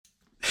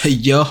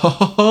Yo,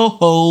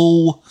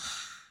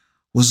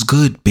 what's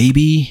good,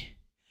 baby?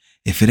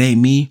 If it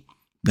ain't me,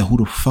 then who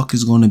the fuck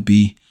is gonna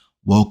be?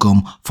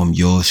 Welcome from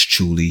yours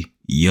truly,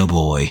 your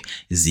boy,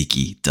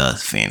 Zeke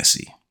Does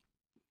Fantasy.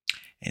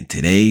 In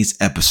today's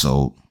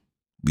episode,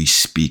 we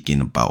speaking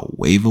about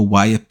waiver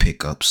wire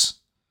pickups,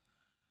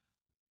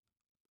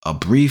 a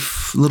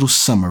brief little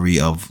summary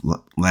of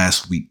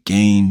last week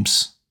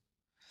games,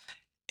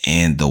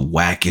 and the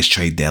wackest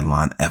trade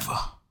deadline ever.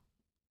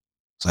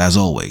 So as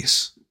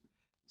always,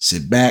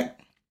 sit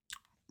back,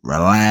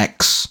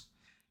 relax,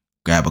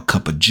 grab a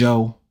cup of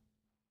Joe,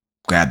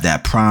 grab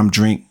that prime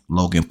drink,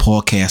 Logan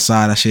Paul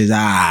side, that shit's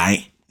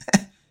alright.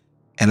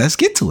 And let's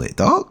get to it,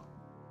 dog.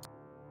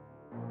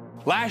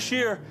 Last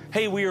year,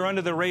 hey, we were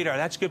under the radar.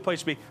 That's a good place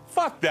to be.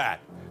 Fuck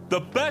that.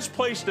 The best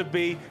place to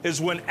be is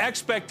when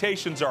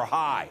expectations are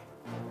high.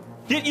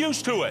 Get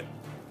used to it.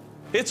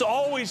 It's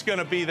always going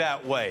to be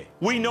that way.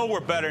 We know we're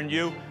better than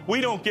you. We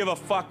don't give a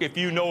fuck if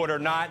you know it or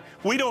not.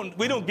 We don't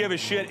give a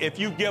shit if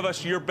you give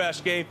us your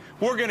best game.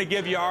 We're going to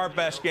give you our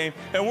best game,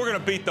 and we're going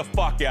to beat the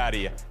fuck out of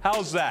you.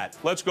 How's that?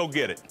 Let's go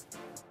get it.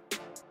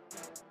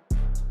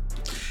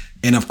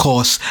 And of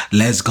course,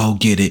 let's go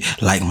get it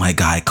like my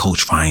guy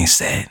Coach Ryan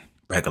said.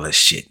 Regular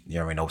shit. You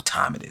already know what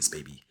time it is,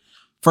 baby.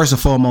 First and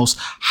foremost,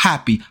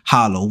 happy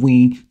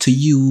Halloween to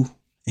you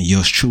and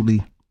yours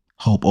truly.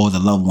 Hope all the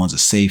loved ones are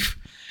safe.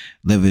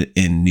 Living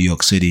in New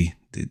York City,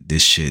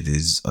 this shit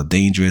is a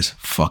dangerous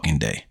fucking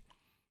day.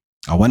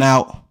 I went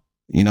out,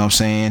 you know what I'm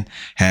saying?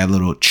 Had a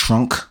little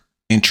trunk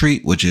and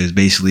treat, which is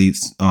basically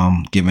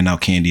giving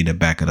out candy in the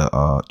back of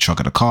the trunk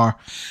of the car.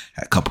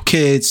 Had a couple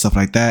kids, stuff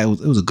like that.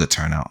 It was a good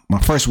turnout. My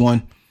first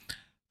one,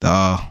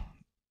 the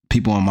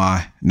people in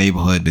my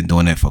neighborhood been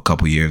doing it for a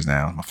couple years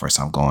now. My first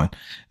time going.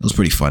 It was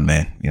pretty fun,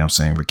 man. You know what I'm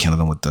saying?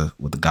 Rekindling with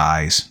the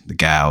guys, the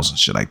gals and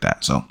shit like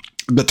that. So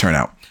good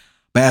turnout.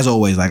 But as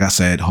always, like I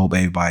said, hope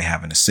everybody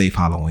having a safe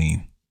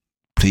Halloween.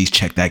 Please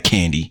check that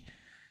candy.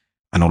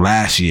 I know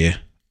last year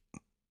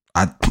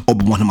I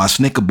opened one of my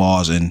Snicker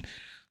bars and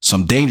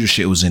some dangerous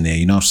shit was in there.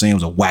 You know what I'm saying? It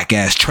was a whack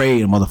ass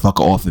trade a motherfucker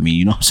offered me.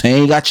 You know what I'm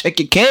saying? You gotta check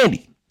your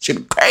candy.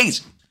 Shit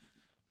crazy.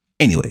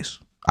 Anyways,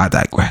 I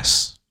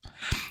digress.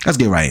 Let's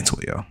get right into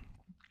it, yo.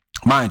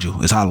 Mind you,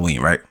 it's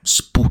Halloween, right?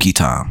 Spooky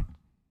time.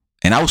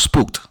 And I was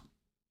spooked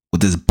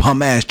with this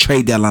bum ass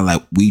trade deadline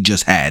like we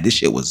just had. This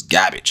shit was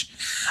garbage.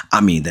 I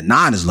mean, the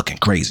 9 is looking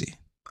crazy.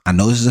 I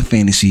know this is a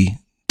fantasy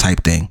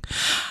type thing.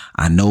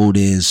 I know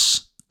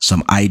there's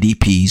some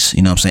IDPs.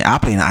 You know what I'm saying? I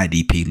play in an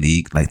IDP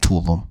league, like 2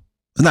 of them.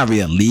 It's not really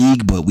a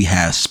league, but we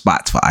have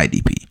spots for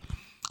IDP,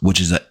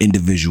 which is an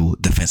individual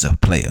defensive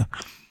player.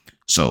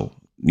 So,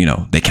 you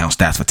know, they count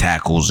stats for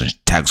tackles and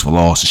tackles for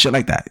loss and shit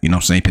like that. You know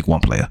what I'm saying? Pick one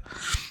player.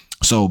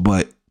 So,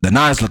 but the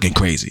 9 is looking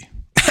crazy.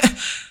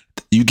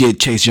 You get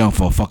Chase Young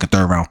for a fucking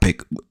 3rd round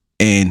pick.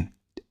 And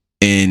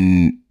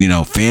in, you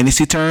know,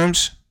 fantasy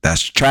terms,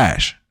 that's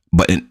trash.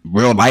 But in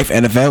real life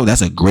NFL,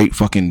 that's a great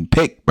fucking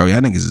pick, bro.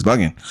 Y'all niggas is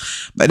bugging.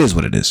 That is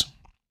what it is.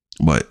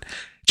 But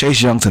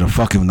Chase Young to the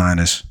fucking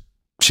Niners,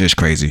 shit's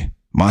crazy.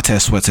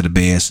 Montez Sweat to the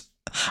Bears.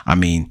 I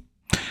mean,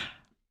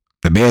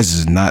 the Bears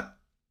is not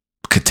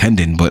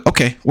contending, but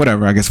okay,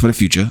 whatever. I guess for the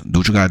future,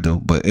 do what you gotta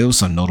do. But it was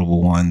some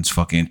notable ones.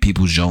 Fucking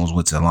Peoples Jones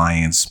went to the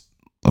Lions.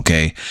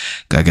 Okay,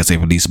 I guess they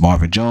released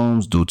Marvin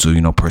Jones due to,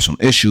 you know, personal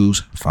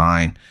issues.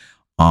 Fine.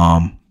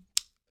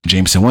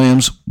 Jameson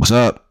Williams, what's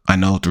up? I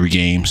know 3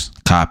 games,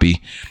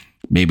 copy.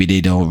 Maybe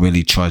they don't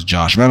really trust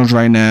Josh Reynolds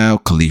right now.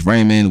 Khalif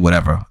Raymond,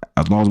 whatever.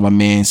 As long as my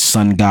man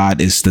Sun God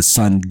is the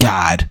Sun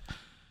God,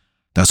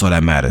 that's all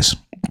that matters.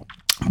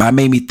 But it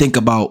made me think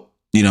about,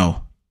 you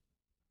know,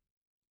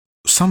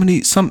 some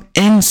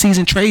end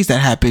season trades that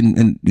happened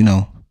in, you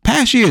know,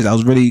 past years. That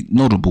was really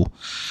notable.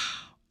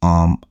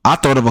 I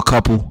thought of a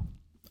couple.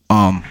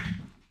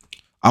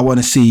 I want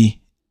to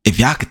see if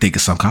y'all could think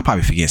of some. I'll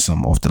probably forget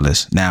some off the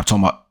list. Now I'm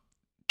talking about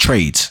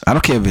trades. I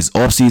don't care if it's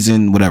off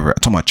season, whatever. I'm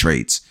talking about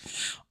trades.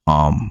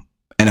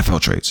 NFL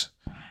trades.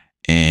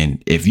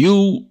 And if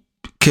you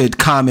could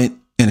comment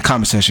in the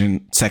comment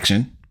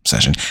section,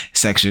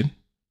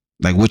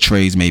 like what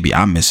trades maybe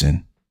I'm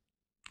missing,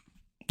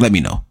 let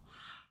me know.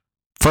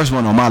 First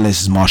one on my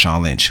list is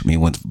Marshawn Lynch. I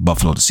mean, went from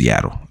Buffalo to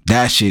Seattle.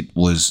 That shit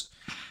was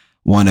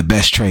one of the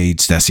best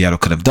trades that Seattle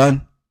could have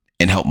done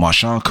and helped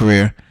Marshawn's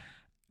career.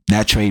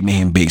 That trade made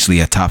him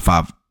basically a top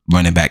 5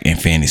 running back in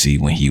fantasy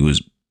when he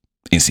was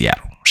in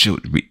Seattle. She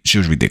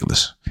was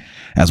ridiculous.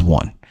 That's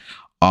one.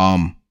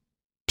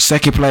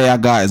 Second player I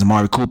got is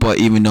Amari Cooper,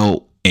 even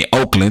though in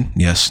Oakland,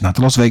 yes, not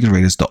the Las Vegas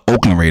Raiders, the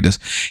Oakland Raiders,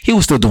 he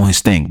was still doing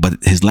his thing.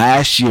 But his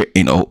last year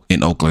in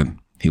Oakland,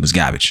 he was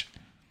garbage.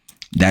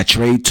 That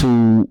trade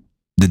to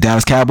the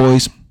Dallas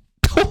Cowboys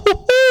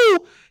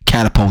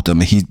catapulted him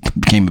and he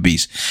became a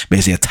beast.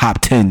 Basically a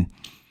top 10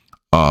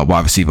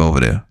 wide receiver over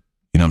there.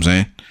 You know what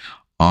I'm saying?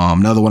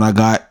 Another one I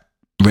got,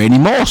 Randy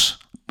Moss.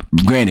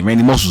 Granted,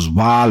 Randy Moss was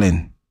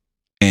wilding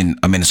in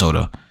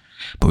Minnesota,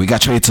 but we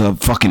got traded to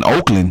fucking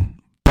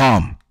Oakland.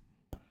 Bomb.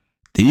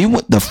 Did you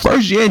went the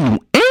first year in New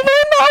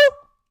England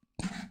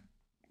though?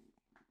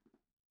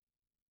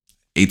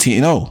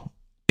 18-0.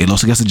 They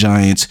lost against the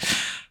Giants.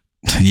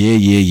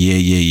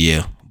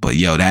 Yeah. But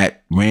yo,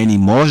 that Randy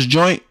Moss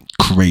joint,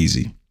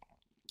 crazy.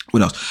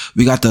 What else?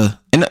 We got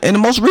in the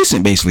most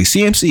recent, basically,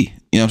 CMC.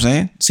 You know what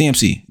I'm saying?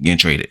 CMC getting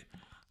traded.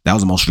 That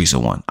was the most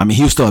recent one. I mean,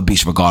 he was still a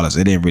beast regardless.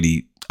 It didn't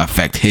really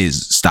affect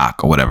his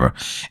stock or whatever.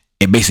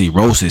 It basically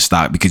rose his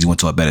stock because he went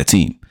to a better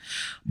team.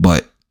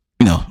 But,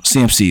 you know,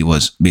 CMC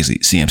was basically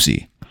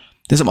CMC.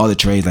 There's some other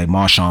trades like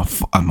Marshall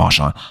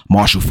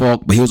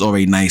Faulk, but he was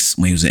already nice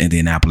when he was in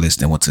Indianapolis.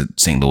 Then went to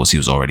St. Louis. He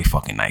was already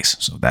fucking nice.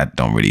 So that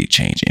don't really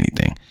change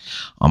anything.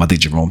 I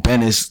think Jerome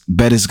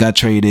Bettis got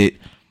traded.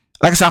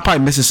 Like I said, I'm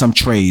probably missing some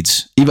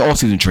trades, even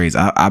all-season trades.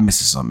 I'm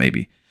missing some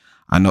maybe.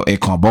 I know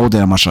Akon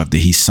Bolden. I'm not sure if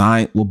he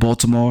signed with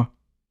Baltimore,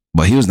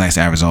 but he was nice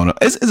to Arizona.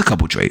 It's a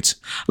couple trades.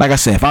 Like I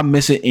said, if I'm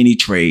missing any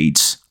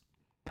trades,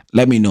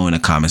 let me know in the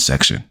comment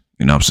section.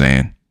 You know what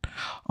I'm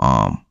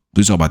saying?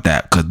 We talk about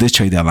that because this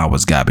trade deadline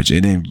was garbage.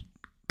 It didn't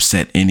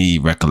set any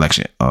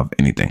recollection of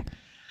anything.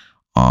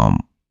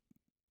 And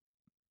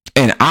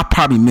I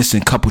probably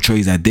missing a couple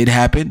trades that did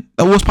happen.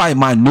 That was probably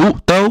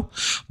minute though,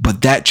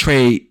 but that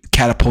trade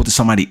catapulted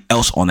somebody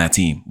else on that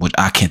team, which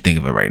I can't think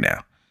of it right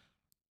now.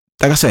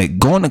 Like I said,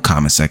 go in the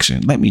comment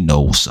section. Let me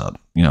know what's up.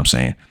 You know what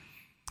I'm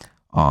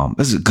saying?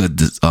 This is a good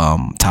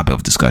topic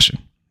of discussion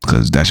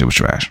because that shit was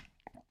trash.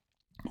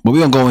 But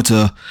we're gonna go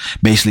into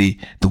basically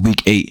the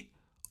week 8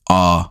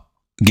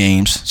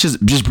 games.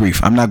 Just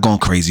brief. I'm not going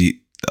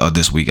crazy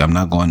this week. I'm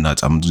not going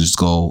nuts. I'm just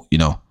go, you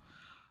know,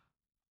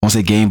 I won't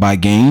say game by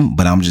game,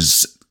 but I'm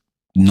just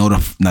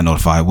not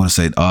notified. I want to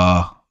say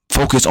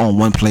focus on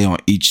one play on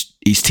each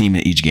team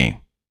in each game.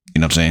 You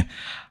know what I'm saying?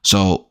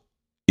 So,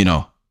 you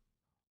know,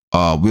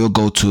 we'll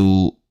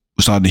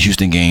start the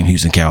Houston game,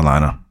 Houston,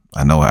 Carolina.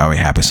 I know it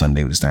already happened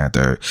Sunday with the stand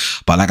third.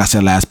 But like I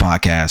said last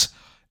podcast,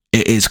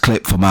 it is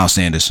clipped for Miles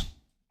Sanders.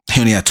 He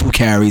only had 2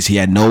 carries. He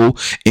had no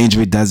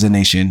injury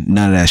designation,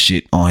 none of that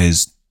shit on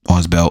his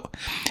belt.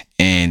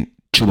 And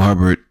Chuba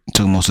Hubbard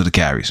took most of the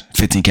carries.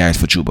 15 carries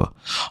for Chuba.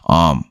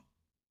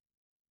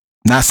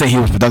 Not saying he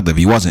was productive,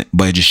 he wasn't,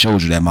 but it just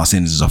shows you that Miles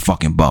Sanders is a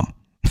fucking bum.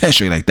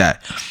 Straight like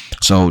that.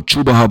 So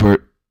Chuba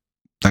Hubbard,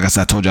 like I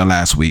said, I told y'all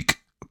last week,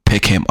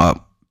 pick him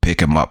up if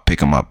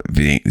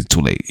it ain't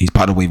too late. He's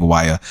part of the waiver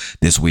wire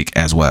this week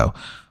as well.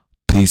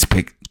 Please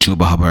pick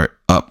Chuba Hubbard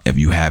up if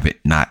you have it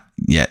not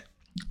yet.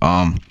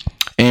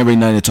 Ain't really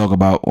nothing to talk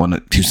about on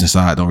the Houston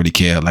side. Don't really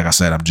care. Like I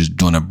said, I'm just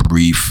doing a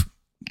brief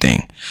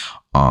thing.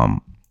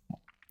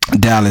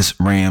 Dallas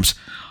Rams.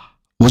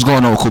 What's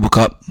going on with Cooper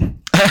Kupp?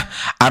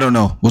 I don't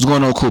know. What's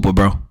going on with Cooper,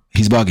 bro?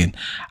 He's bugging.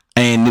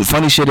 And the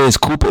funny shit is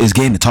Cooper is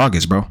getting the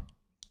targets, bro.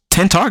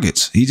 10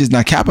 targets. He's just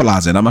not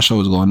capitalizing. I'm not sure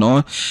what's going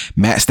on.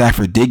 Matt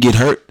Stafford did get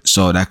hurt,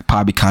 so that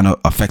probably kind of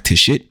affect his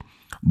shit.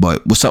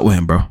 But what's up with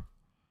him, bro?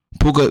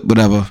 Puka,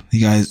 whatever.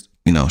 You guys,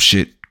 you know,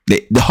 shit.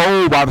 The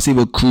whole wide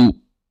receiver crew,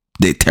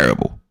 they're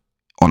terrible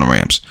on the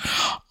Rams.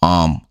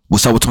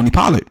 What's up with Tony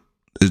Pollard?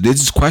 There's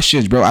just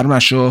questions, bro. I'm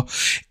not sure.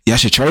 Y'all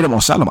should trade him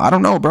or sell him. I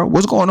don't know, bro.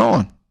 What's going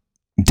on?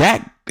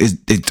 Dak is.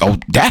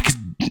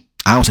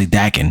 I don't say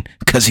Dakin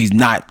because he's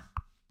not.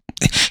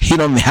 He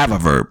don't even have a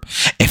verb.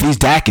 If he's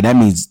Dakin, that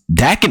means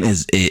Dakin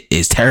is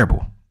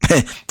terrible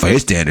for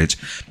his standards.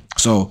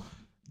 So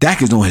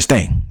Dak is doing his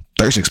thing.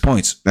 36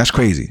 points. That's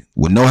crazy.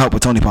 With no help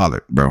with Tony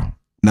Pollard, bro.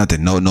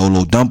 Nothing. No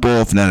little dump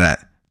off. None of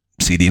that.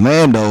 CeeDee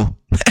Lamb though.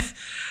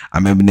 I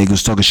remember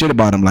niggas talking shit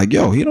about him like,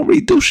 yo, he don't really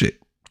do shit.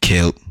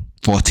 Killed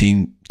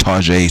 14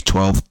 targets,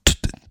 12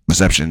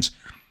 receptions,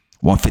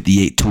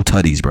 158, 2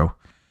 tutties, bro.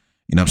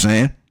 You know what I'm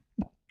saying?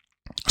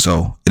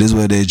 So it is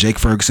what it is. Jake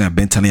Ferguson. I've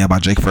been telling you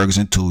about Jake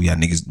Ferguson too. Y'all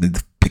niggas need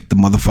to pick the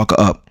motherfucker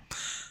up.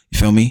 You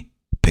feel me?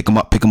 Pick him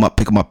up. That's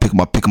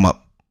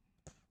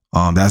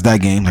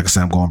that game. Like I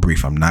said, I'm going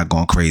brief. I'm not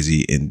going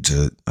crazy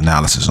into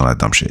analysis on that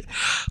dumb shit.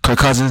 Kirk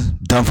Cousins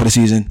done for the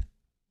season.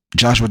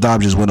 Joshua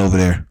Dobbs just went over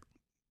there.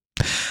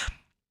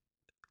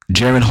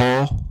 Jaren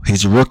Hall,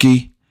 he's a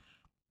rookie.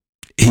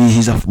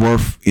 He's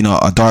worth, you know,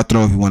 a dart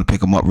throw if you want to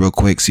pick him up real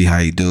quick, see how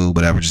you do,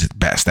 whatever. Just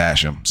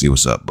stash him, see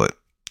what's up. But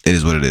it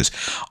is what it is.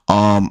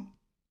 On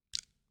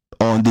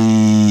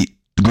the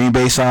Green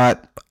Bay side,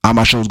 I'm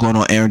not sure what's going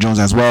on. Aaron Jones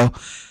as well.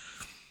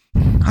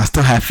 I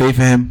still have faith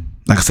in him.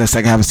 Like I said,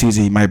 second half of the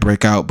season he might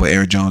break out, but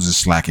Aaron Jones is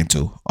slacking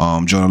too.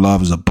 Jordan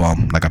Love is a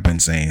bum, like I've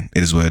been saying.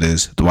 It is what it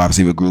is. The wide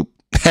receiver group,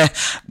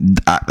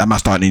 I'm not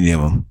starting any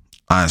of them.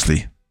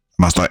 Honestly, I'm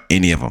not starting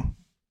any of them.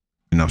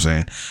 You know what I'm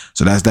saying?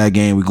 So that's that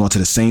game. We're going to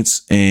the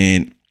Saints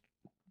and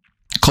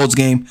Colts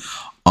game.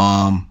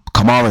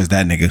 Kamara is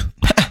that nigga.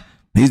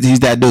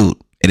 he's that dude.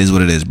 It is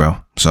what it is, bro.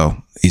 So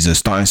he's a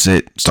starting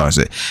sit.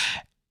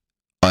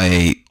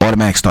 A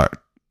automatic start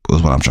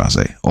was what I'm trying to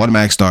say.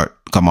 Automatic start,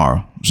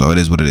 Kamara. So it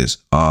is what it is.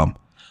 Talk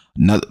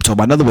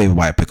about another waiver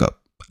wire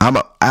pickup.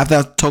 After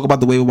I talk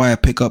about the waiver wire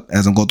pickup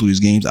as I'm going through these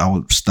games, I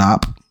will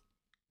stop.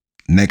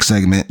 Next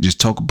segment,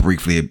 just talk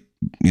briefly.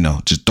 You know,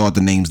 just throw out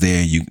the names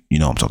there. You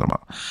know what I'm talking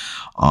about.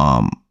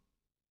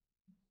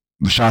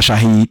 Rashad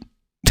Shaheed.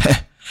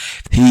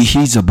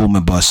 He's a boom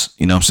and bust.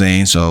 You know what I'm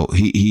saying? So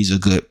he's a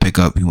good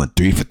pickup. He went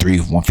 3 for 3,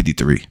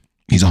 153.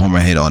 He's a home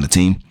run hitter on the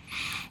team.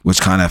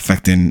 which kind of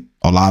affecting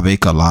Olave.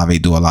 Cause Olave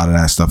do a lot of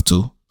that stuff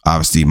too.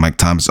 Obviously, Mike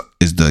Thomas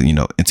is the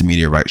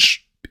intermediate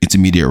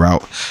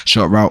route,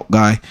 short route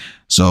guy.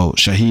 So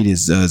Shaheed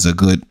is a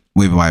good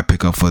waiver wire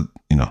pickup for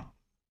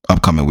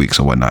upcoming weeks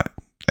or whatnot.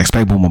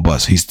 Expect boom or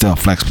bust. He's still a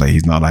flex play.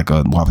 He's not like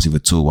a wide receiver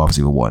 2, wide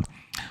receiver 1,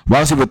 wide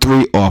receiver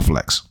 3 or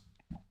flex.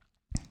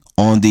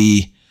 On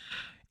the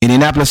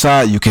Indianapolis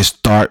side, you can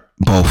start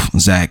both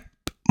Zach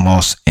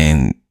Moss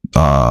and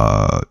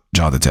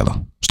Jonathan Taylor.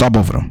 Start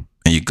both of them,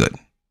 and you're good.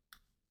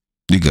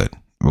 You're good,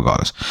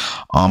 regardless.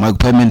 Michael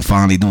Pittman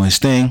finally doing his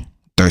thing.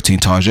 13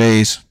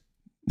 targets. You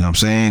know what I'm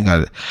saying?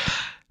 Got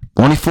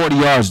only 40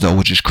 yards though,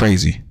 which is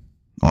crazy.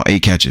 On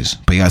 8 catches,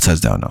 but he got a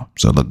touchdown though,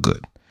 so it looked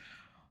good.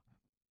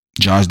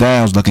 Josh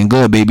Downs looking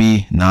good,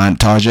 baby. 9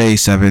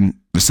 targets, 7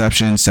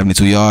 receptions,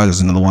 72 yards.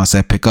 There's another one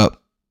set pick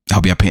up. I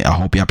hope y'all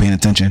paying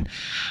attention.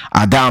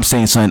 I doubt I'm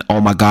saying something,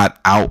 oh my God,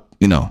 out,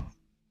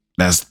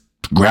 that's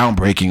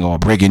groundbreaking or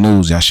breaking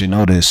news. Y'all should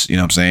know this, you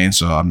know what I'm saying?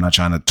 So I'm not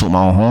trying to toot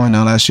my own horn and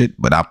all that shit,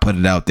 but I put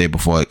it out there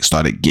before it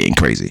started getting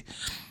crazy.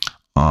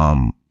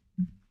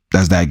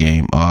 That's that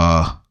game.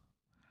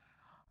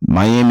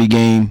 Miami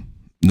game,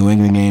 New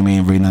England game,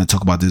 ain't really nothing to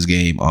talk about this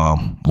game.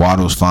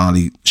 Waddle's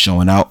finally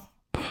showing out.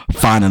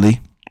 Finally.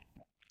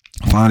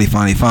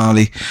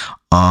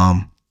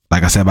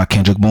 Like I said about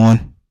Kendrick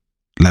Bourne,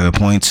 11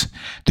 points,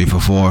 3 for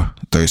 4,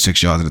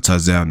 36 yards and a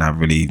touchdown. Not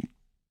really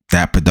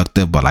that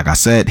productive, but like I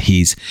said,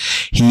 he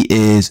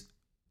is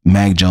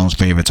Mac Jones'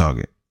 favorite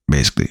target,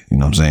 basically. You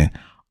know what I'm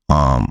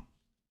saying?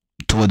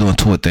 Tua doing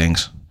Tua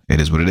things. It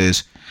is what it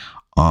is.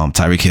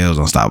 Tyreek Hill's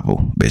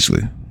unstoppable,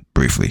 basically,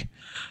 briefly.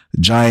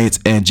 Giants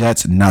and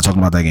Jets, not talking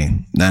about that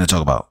game. Nothing to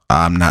talk about.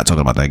 I'm not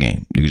talking about that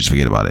game. You can just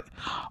forget about it.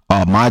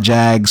 My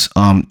Jags,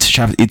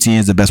 Travis Etienne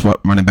is the best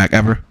running back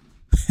ever.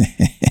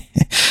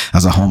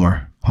 That's a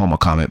homer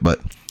comment, but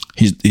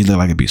he looked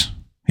like a beast.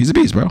 He's a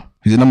beast, bro.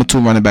 He's the number 2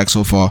 running back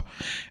so far.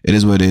 It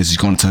is what it is. He's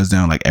going to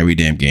touchdown like every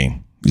damn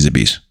game. He's a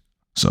beast.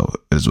 So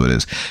it is what it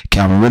is.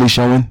 Calvin really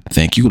showing.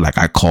 Thank you. Like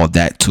I called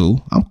that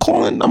too. I'm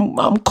calling a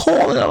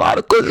lot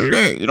of good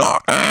shit. You know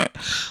what I'm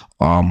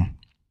saying?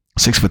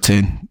 6 for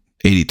 10,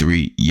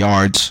 83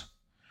 yards.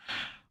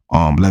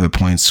 11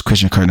 points.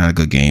 Christian Kirk not a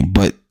good game,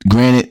 but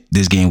granted,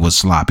 this game was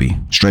sloppy.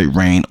 Straight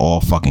rain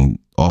all fucking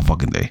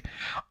day.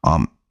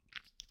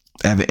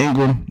 Evan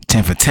Ingram,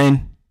 10 for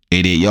 10,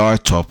 88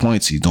 yards, 12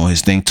 points. He's doing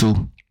his thing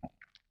too.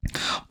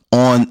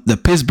 On the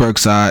Pittsburgh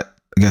side,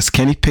 I guess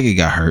Kenny Pickett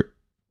got hurt.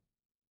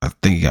 I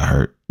think he got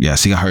hurt.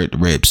 Yes, he got hurt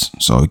ribs,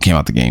 so he came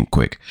out the game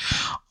quick.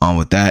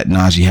 With that,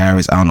 Najee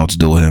Harris, I don't know what to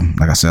do with him.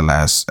 Like I said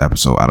last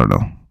episode, I don't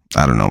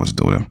know what to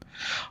do with him.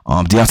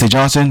 Deontay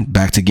Johnson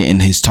back to getting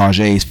his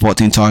targets,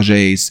 14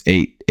 targets,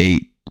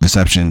 8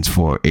 receptions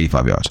for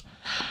 85 yards.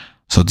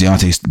 So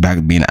Deontay's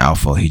back being an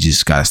alpha. He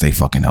just gotta stay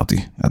fucking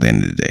healthy at the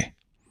end of the day.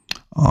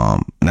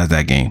 And that's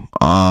that game.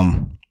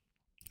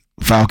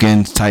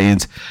 Falcons,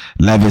 Titans,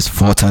 Levis,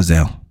 4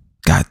 touchdowns.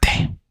 God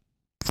damn.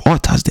 4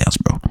 touchdowns,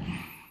 bro.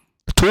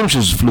 2 of them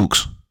just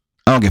flukes.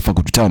 I don't give a fuck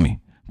what you tell me.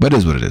 But it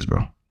is what it is,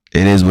 bro.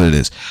 It is what it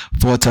is.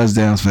 4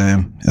 touchdowns,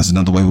 fam. That's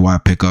another waiver wire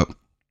pickup.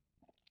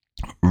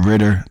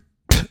 Ritter.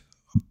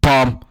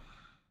 Bomb.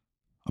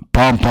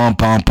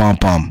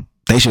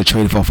 They should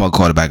trade for a fuck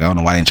quarterback. I don't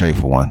know why they didn't trade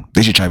for one.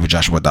 They should trade for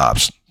Joshua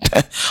Dobbs.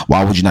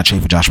 Why would you not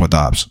trade for Joshua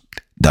Dobbs?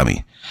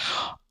 Dummy.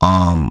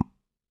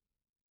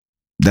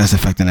 That's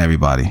affecting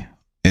everybody.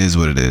 It is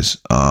what it is.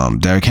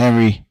 Derrick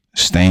Henry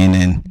staying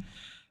in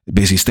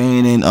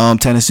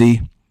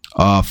Tennessee.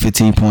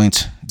 15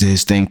 points. Did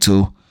his thing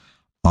too.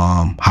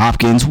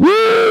 Hopkins,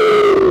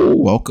 woo!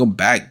 Welcome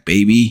back,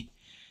 baby.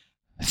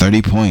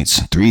 30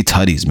 points, 3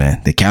 tutties,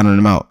 man. They counted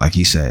him out, like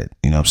he said.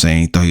 You know what I'm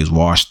saying? He thought he was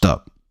washed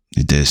up.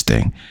 He did his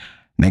thing.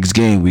 Next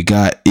game, we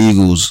got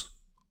Eagles,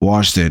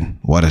 Washington.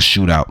 What a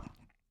shootout.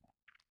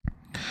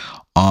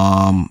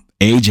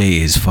 AJ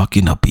is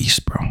fucking a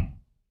beast, bro.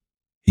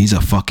 He's a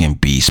fucking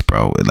beast,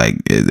 bro. Like,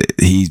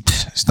 he's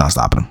not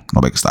stopping him.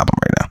 Nobody can stop him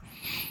right now.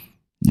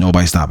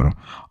 Nobody's stopping him.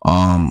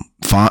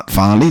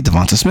 Finally,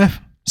 Devonta Smith.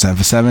 7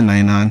 for 7,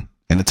 99.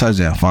 And a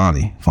touchdown.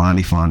 Finally.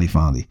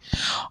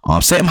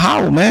 Sam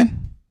Howell, man.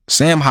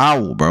 Sam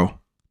Howell, bro.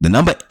 The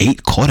number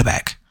 8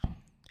 quarterback.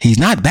 He's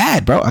not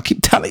bad, bro. I keep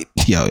telling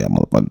you. Yo,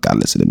 motherfucker gotta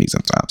listen to me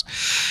sometimes.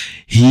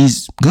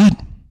 He's good.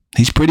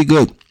 He's pretty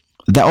good.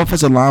 That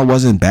offensive line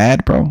wasn't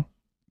bad, bro.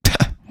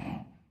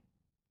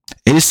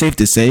 It is safe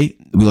to say,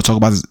 we're going to talk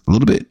about this a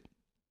little bit.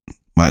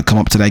 Might come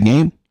up to that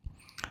game.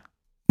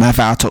 Matter of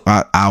fact,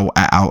 I'll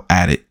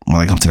add it when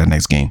I come to that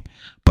next game.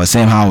 But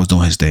Sam Howell was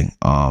doing his thing.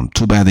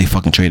 Too bad they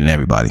fucking traded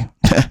everybody.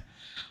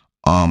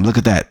 Look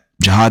at that.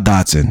 Jahad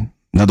Dotson,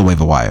 another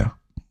waiver wire.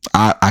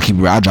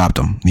 I dropped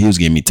him. He was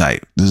getting me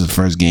tight. This is the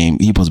first game.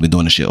 He supposed to be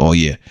doing this shit all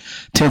year.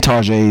 10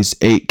 targets,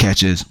 8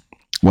 catches,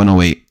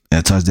 108, and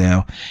a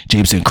touchdown.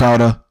 Jameson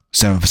Crowder,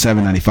 7 for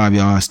 7, 95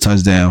 yards,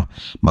 touchdown.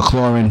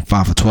 McLaurin,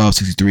 5 for 12,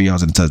 63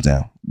 yards, and a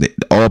touchdown.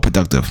 All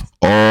productive.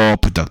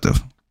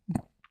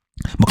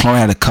 McLaurin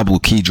had a couple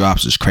of key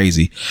drops. It's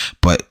crazy,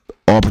 but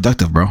all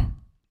productive, bro.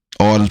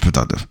 All is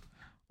productive.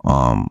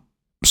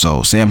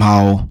 So Sam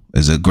Howell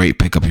is a great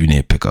pickup. You need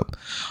a pickup.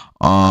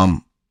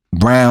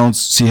 Browns,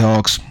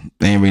 Seahawks.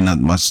 They ain't really not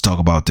much to talk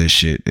about this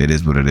shit. It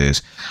is what it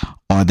is.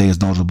 Only thing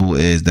that's notable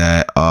is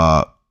that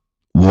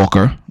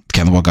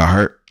Kevin Walker got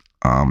hurt.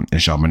 And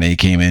Charbonnet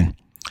came in.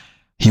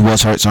 He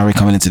was hurt, sorry,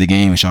 coming into the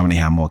game. And Charbonnet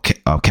had more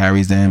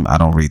carries than him. I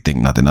don't really think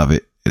nothing of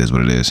it. It is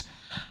what it is.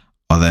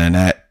 Other than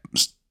that,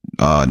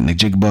 Nick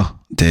Jigba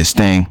did his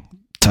thing.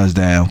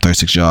 Touchdown,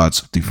 36 yards,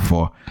 3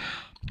 for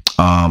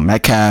 4.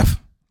 Metcalf,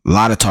 a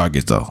lot of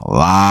targets though. A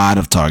lot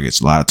of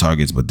targets,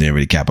 but didn't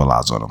really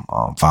capitalize on them.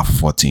 5 for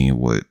 14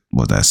 was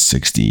that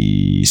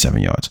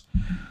 67 yards.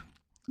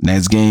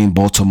 Next game,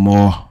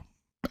 Baltimore,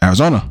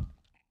 Arizona.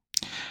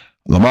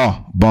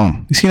 Lamar,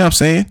 boom. You see what I'm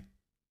saying?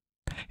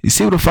 You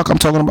see what the fuck I'm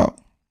talking about?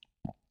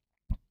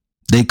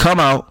 They come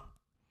out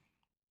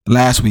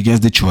last week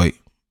against Detroit,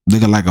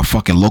 looking like a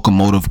fucking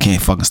locomotive,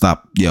 can't fucking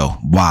stop,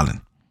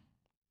 wilding.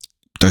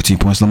 13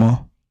 points,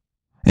 Lamar.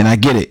 And I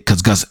get it,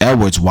 because Gus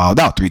Edwards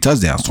wilded out. 3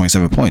 touchdowns,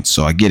 27 points.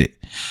 So I get it.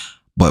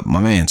 But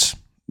my mans,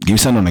 give me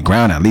something on the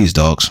ground at least,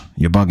 dogs.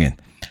 You're bugging.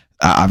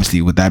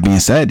 Obviously, with that being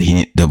said,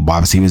 the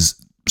wide receivers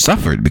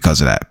suffered because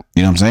of that.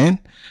 You know what I'm saying?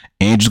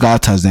 Andrews got a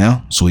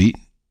touchdown. Sweet.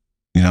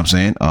 You know what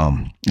I'm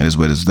saying? It is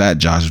what it is that.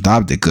 Josh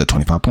Dobbs did good,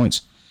 25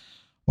 points.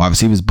 Wide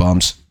receivers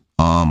bums.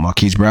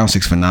 Marquise Brown,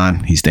 6 for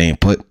 9. He's staying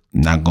put,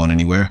 not going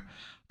anywhere.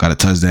 Got a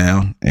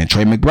touchdown. And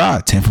Trey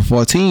McBride, 10 for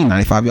 14,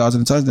 95 yards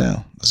and a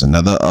touchdown. That's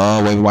another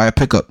waiver wire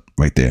pickup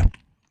right there.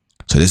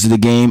 So this is the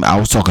game I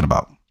was talking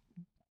about.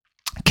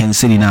 Kansas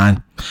City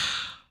 9,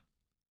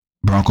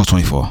 Broncos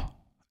 24.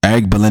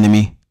 Eric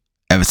Bieniemy,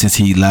 ever since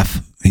he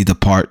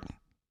depart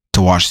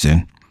to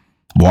Washington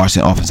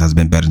offense has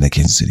been better than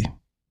Kansas City.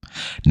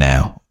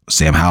 Now,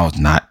 Sam Howell's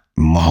not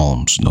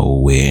Mahomes,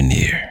 nowhere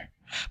near.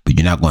 But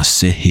you're not going to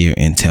sit here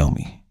and tell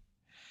me.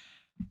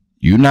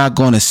 You're not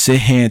going to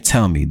sit here and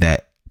tell me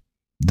that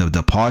the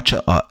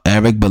departure of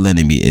Eric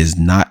Bieniemy is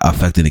not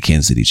affecting the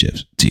Kansas City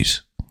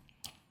Chiefs.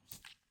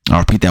 I'll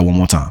repeat that one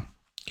more time.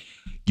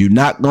 You're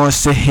not going to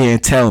sit here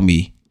and tell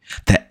me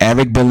that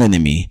Eric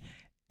Bieniemy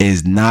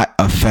is not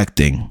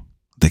affecting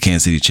the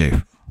Kansas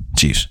City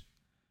Chiefs.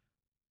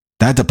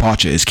 That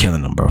departure is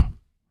killing them, bro.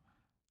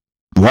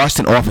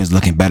 Washington offense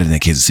looking better than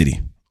Kansas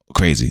City.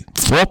 Crazy.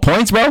 4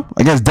 points, bro,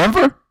 against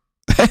Denver?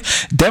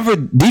 Denver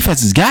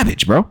defense is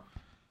garbage, bro.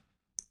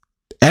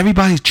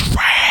 Everybody's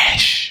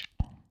trash.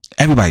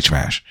 Everybody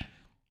trash.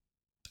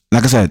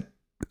 Like I said,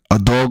 a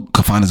dog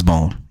could find his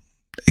bone.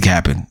 It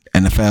happened.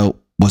 NFL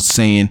was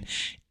saying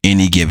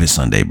any given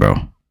Sunday, bro.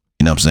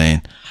 You know what I'm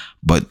saying?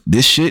 But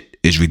this shit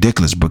is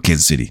ridiculous, bro.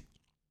 Kansas City.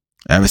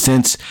 Ever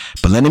since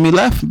Bieniemy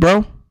left,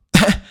 bro,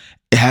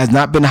 it has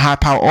not been a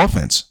high-power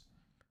offense.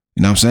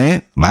 You know what I'm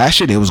saying? Last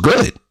year, they was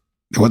good.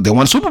 They won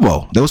the Super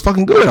Bowl. They was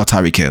fucking good on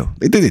Tyreek Hill.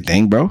 They did their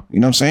thing, bro. You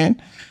know what I'm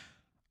saying?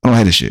 I don't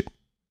hate this shit.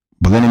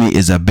 Bieniemy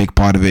is a big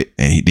part of it,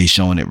 and they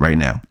showing it right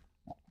now.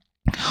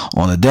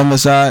 On the Denver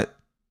side,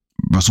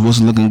 Russell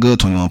Wilson looking good,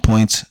 21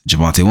 points.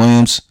 Javonte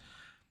Williams,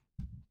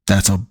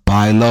 that's a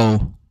buy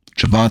low.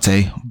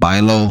 Javonte, buy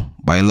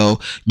low.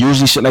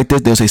 Usually shit like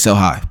this, they'll say sell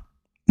high.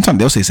 Sometimes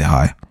they'll say sell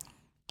high.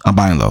 I'm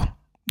buying low.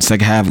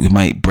 Second half, we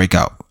might break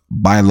out.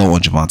 Buy low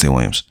on Javonte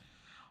Williams.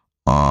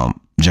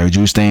 Jerry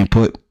Judy staying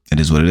put. It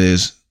is what it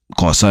is.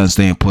 Call Sutton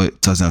staying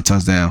put.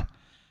 Touchdown.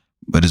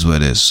 But it is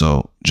what it is.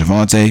 So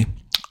Javonte,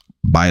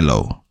 buy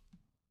low.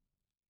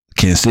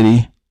 Kansas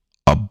City,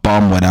 a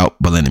bum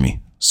without Bieniemy.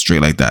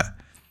 Straight like that.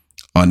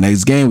 Our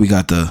next game, we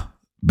got the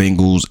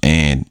Bengals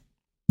and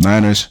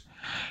Niners.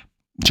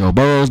 Joe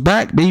Burrow's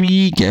back,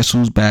 baby. Guess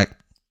who's back?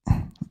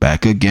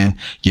 Back again.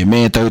 Your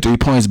man, 33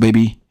 points,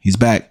 baby. He's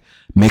back.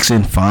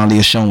 Mixon finally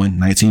is showing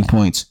 19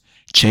 points.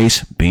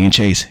 Chase being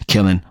Chase,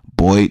 killing.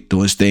 Boyd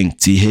doing his thing.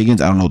 T.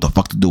 Higgins, I don't know what the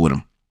fuck to do with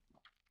him.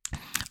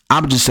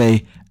 I'm just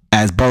say,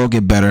 as Burrow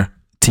get better,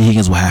 T.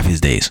 Higgins will have his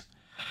days.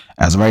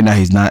 As of right now,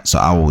 he's not. So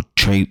I will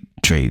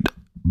trade.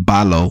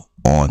 Buy low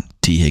on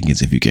T.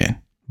 Higgins if you can.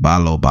 Buy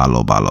low.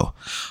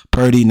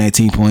 Purdy,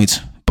 19 points.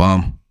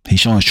 Bum.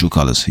 He's showing his true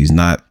colors. He's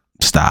not.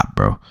 Stop,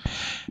 bro.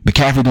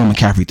 McCaffrey doing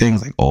McCaffrey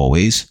things like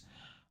always.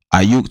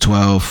 Ayuk,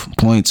 12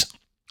 points.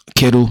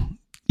 Kittle,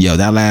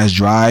 that last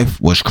drive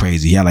was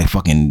crazy. He had like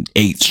fucking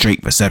 8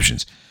 straight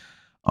receptions.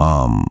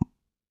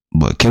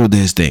 But Kittle did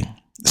his thing.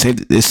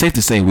 It's safe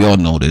to say we all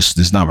know this.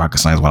 This is not rocket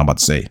science what I'm about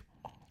to say.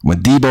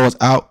 When Debo is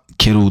out,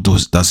 Kittle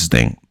does his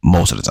thing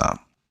most of the time.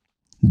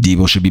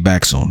 Debo should be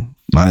back soon.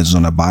 Niners is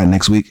on a bye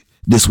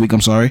this week, I'm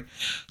sorry.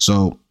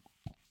 So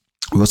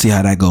we'll see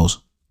how that goes.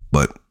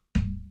 But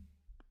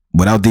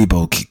without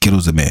Debo,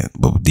 Kittle's the man.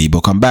 But with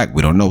Debo come back,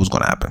 we don't know what's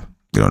going to happen.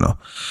 We don't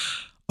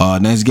know.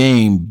 Next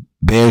game,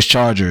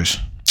 Bears-Chargers.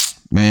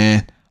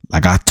 Man,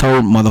 like I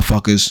told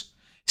motherfuckers,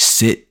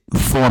 sit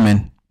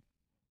Foreman.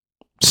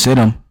 Sit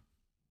him.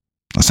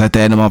 I said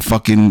that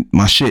in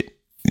my shit.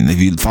 And if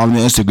you follow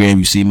me on Instagram,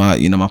 you see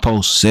my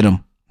post. Sit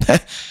him.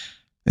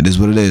 It is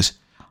what it is.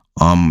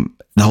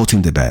 The whole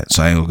team did bad,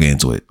 so I ain't gonna get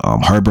into it.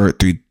 Herbert,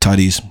 3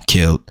 tutties,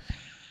 killed.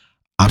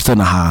 I'm still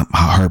not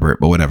high Herbert,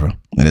 but whatever.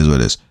 It is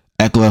what it is.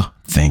 Eckler,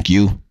 thank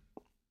you.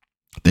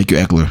 Thank you,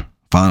 Eckler.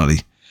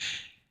 Finally.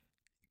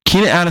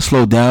 Keenan Allen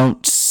slowed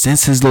down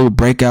since his little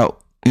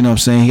breakout. You know what I'm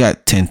saying? He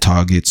got 10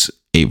 targets,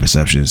 8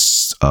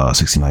 receptions,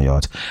 69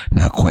 yards.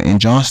 Now Quentin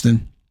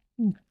Johnston,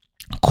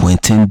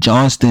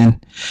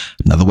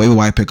 another waiver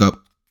wire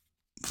pickup,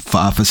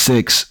 5 for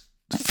 6,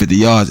 50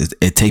 yards.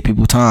 It take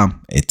people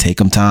time. It take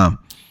them time.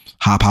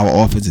 High power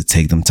offense, it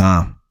take them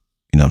time.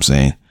 You know what I'm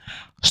saying?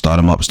 Start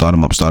him up.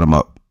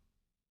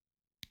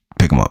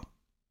 Pick him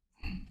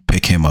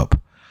up.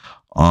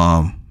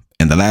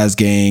 In the last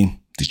game,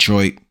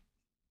 Detroit,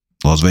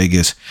 Las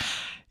Vegas,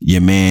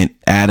 your man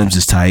Adams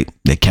is tight.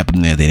 They kept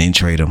him there. They didn't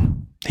trade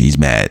him. He's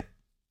mad.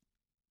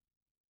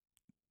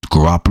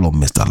 Garoppolo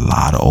missed a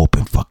lot of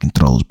open fucking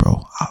throws,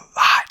 bro. A lot.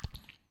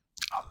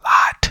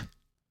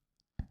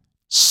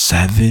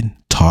 7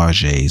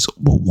 targets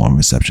with 1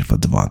 reception for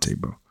Devontae,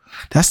 bro.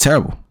 That's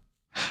terrible.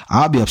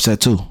 I'll be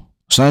upset too.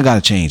 Something got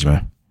to change,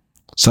 man.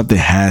 Something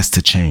has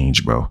to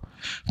change, bro.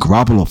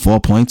 Garoppolo 4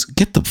 points.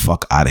 Get the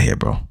fuck out of here,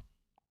 bro.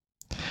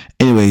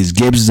 Anyways,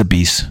 Gibbs is a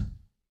beast.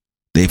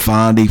 They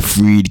finally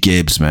freed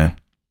Gibbs, man.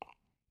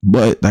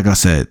 But like I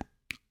said,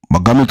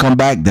 Montgomery come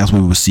back, that's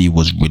when we'll see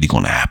what's really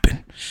going to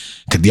happen.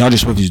 Because DeAndre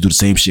Swift used to do the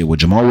same shit. When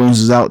Jamal Williams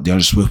is out,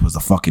 DeAndre Swift was the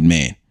fucking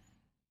man.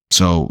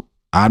 So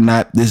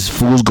this is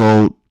fool's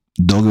gold.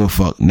 Don't give a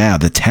fuck. Now,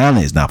 the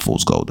talent is not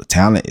fool's gold. The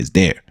talent is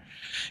there.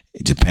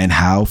 It depends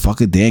how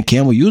fucking Dan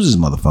Campbell uses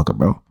motherfucker,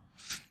 bro.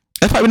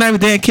 That's probably not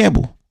even Dan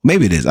Campbell.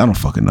 Maybe it is. I don't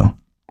fucking know.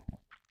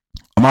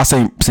 I'm not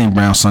saying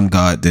Brown, Sun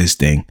God, this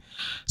thing.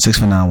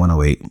 6'9",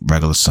 108,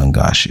 regular Sun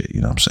God shit. You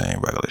know what I'm saying?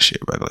 Regular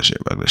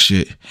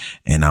shit.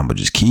 And I'm going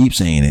to just keep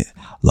saying it.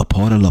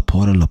 Laporta.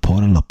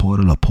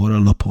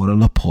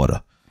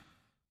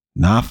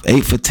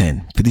 8 for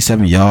 10,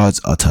 57 yards,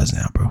 a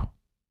touchdown, bro.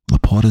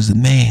 Laporta's the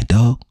man,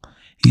 dog.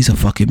 He's a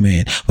fucking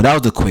man. But that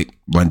was a quick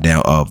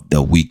rundown of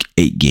the week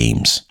 8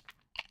 games.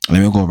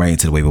 Let me go right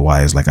into the waiver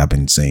wires like I've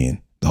been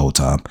saying the whole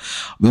time.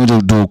 We're going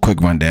to do a quick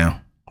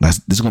rundown.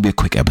 This is going to be a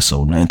quick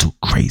episode. Nothing too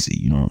crazy.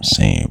 You know what I'm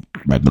saying?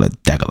 Regular.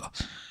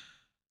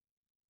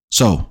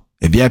 So,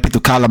 if you had picked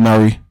up Kyler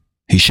Murray,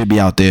 he should be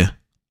out there.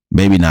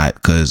 Maybe not,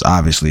 because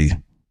obviously,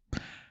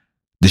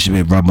 this should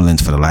be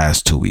rumblings for the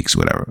last 2 weeks,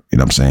 whatever. You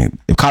know what I'm saying?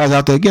 If Kyler's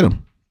out there, get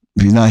him.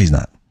 If he's not, he's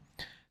not.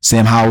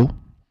 Sam Howell,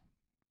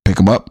 pick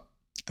him up.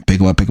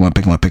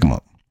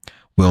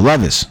 Will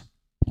Levis,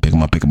 pick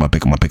him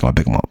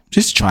up.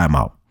 Just try him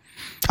out.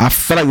 I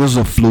feel like this was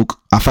a fluke.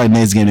 I feel like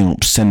Nate's getting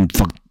sent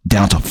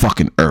down to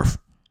fucking earth.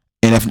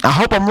 And I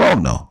hope I'm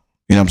wrong though.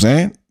 You know what I'm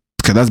saying?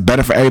 Because that's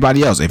better for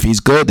everybody else. If he's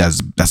good,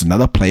 that's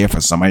another player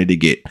for somebody to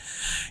get,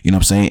 you know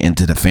what I'm saying,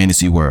 into the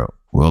fantasy world.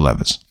 Will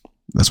Levis.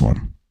 That's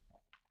one.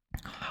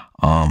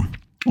 On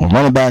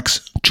running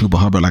backs, Chuba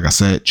Hubbard, like I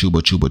said,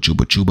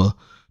 Chuba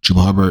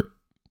Hubbard,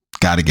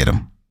 gotta get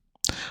him.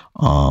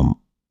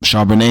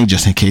 Charbonnet,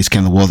 just in case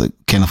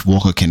Kenneth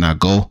Walker cannot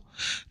go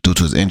due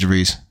to his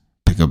injuries,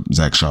 pick up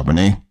Zach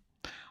Charbonnet.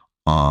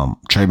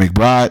 Trey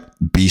McBride,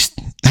 beast.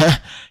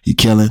 He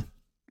killing.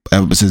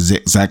 Ever since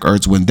Zach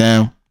Ertz went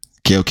down,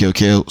 kill.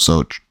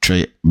 So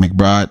Trey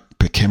McBride,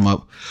 pick him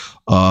up.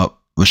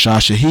 Rashad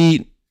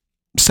Shaheed,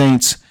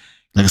 Saints.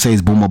 Like I say,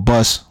 it's boom or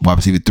bust. Wide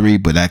receiver 3,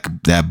 but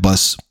that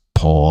bust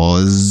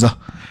pause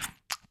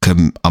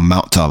could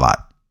amount to a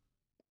lot.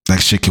 That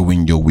shit can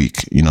win your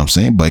week, you know what I'm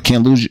saying? But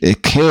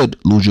it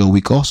could lose your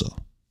week also.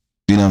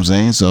 You know what I'm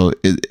saying? So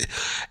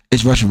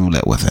it's Russian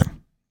roulette with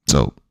him.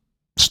 So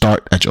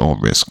start at your own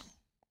risk.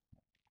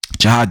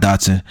 Jahad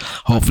Dotson,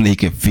 hopefully he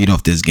can feed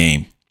off this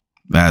game.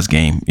 Last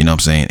game, you know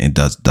what I'm saying? And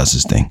does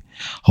his thing.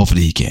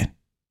 Hopefully he can.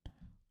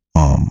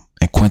 And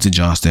Quentin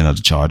Johnston of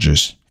the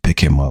Chargers, pick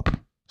him up.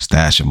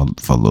 Stash him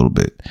for a little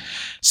bit.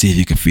 See if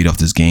you can feed off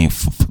this game.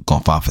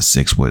 Going 5 for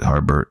 6 with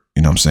Herbert.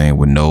 You know what I'm saying?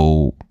 With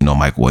no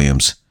Mike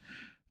Williams.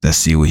 Let's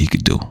see what he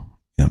could do. You know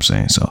what I'm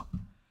saying? So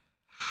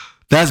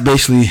that's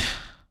basically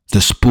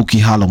the spooky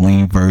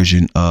Halloween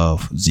version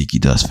of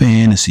Zeke Does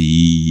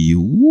Fantasy.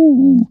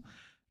 Woo.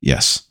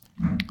 Yes.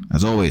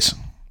 As always,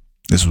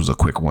 this was a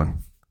quick one.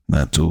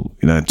 Not too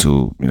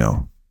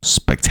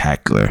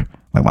spectacular.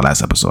 Like my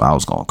last episode. I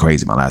was going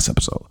crazy my last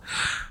episode.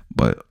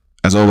 But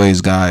as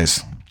always,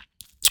 guys,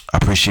 I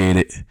appreciate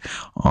it.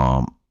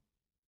 I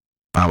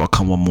will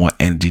come with more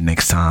energy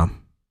next time.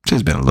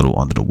 Just been a little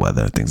under the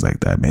weather and things like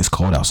that, man. It's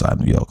cold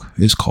outside New York.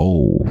 It's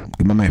cold.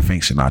 Get my man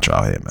Frank Sinatra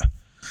out here, man.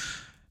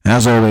 And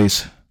as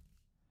always,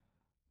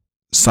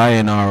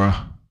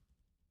 sayonara,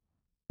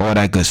 all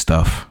that good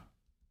stuff.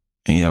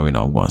 And you already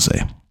know what I'm going to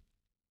say.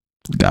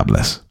 God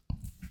bless.